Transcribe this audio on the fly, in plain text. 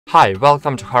Hi,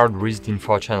 welcome to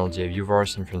HardReset.Info channel, dear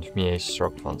viewers. In front of me is Asus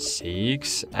RogPhone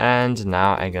 6, and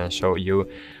now I'm gonna show you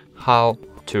how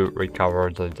to recover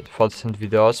deleted photos and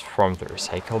videos from the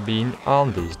recycle bin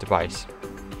on this device.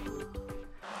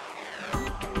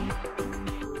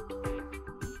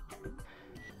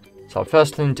 So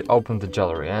first I need to open the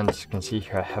gallery, and as you can see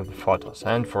here I have the photos,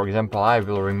 and for example I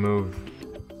will remove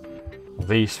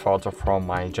this photo from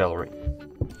my gallery.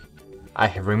 I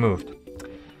have removed.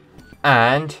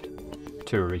 And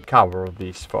to recover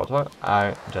this photo,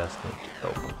 I just need to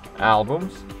open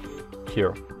albums.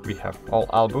 Here we have all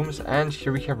albums, and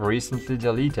here we have recently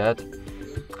deleted.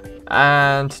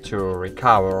 And to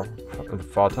recover the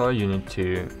photo, you need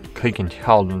to click and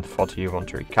hold on the photo you want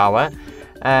to recover,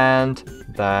 and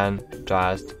then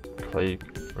just click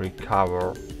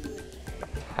recover.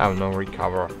 Oh no,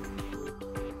 recover.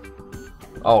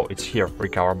 Oh, it's here,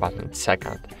 recover button, it's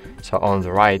second. So on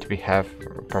the right we have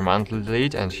permanently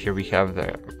delete, and here we have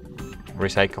the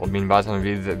recycle bin button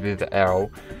with the arrow.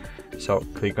 So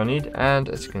click on it, and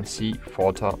as you can see,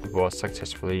 photo was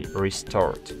successfully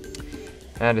restored.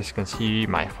 And as you can see,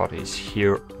 my photo is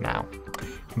here now.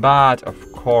 But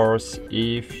of course,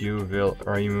 if you will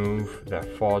remove the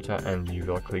photo and you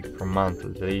will click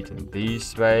permanently delete in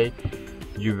this way,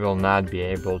 you will not be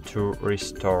able to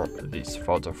restore this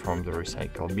photo from the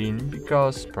recycle bin,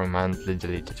 because permanently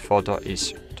deleted photo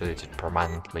is deleted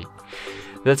permanently.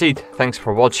 That's it. Thanks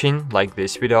for watching. Like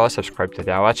this video, subscribe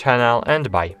to our channel, and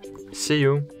bye. See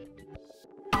you.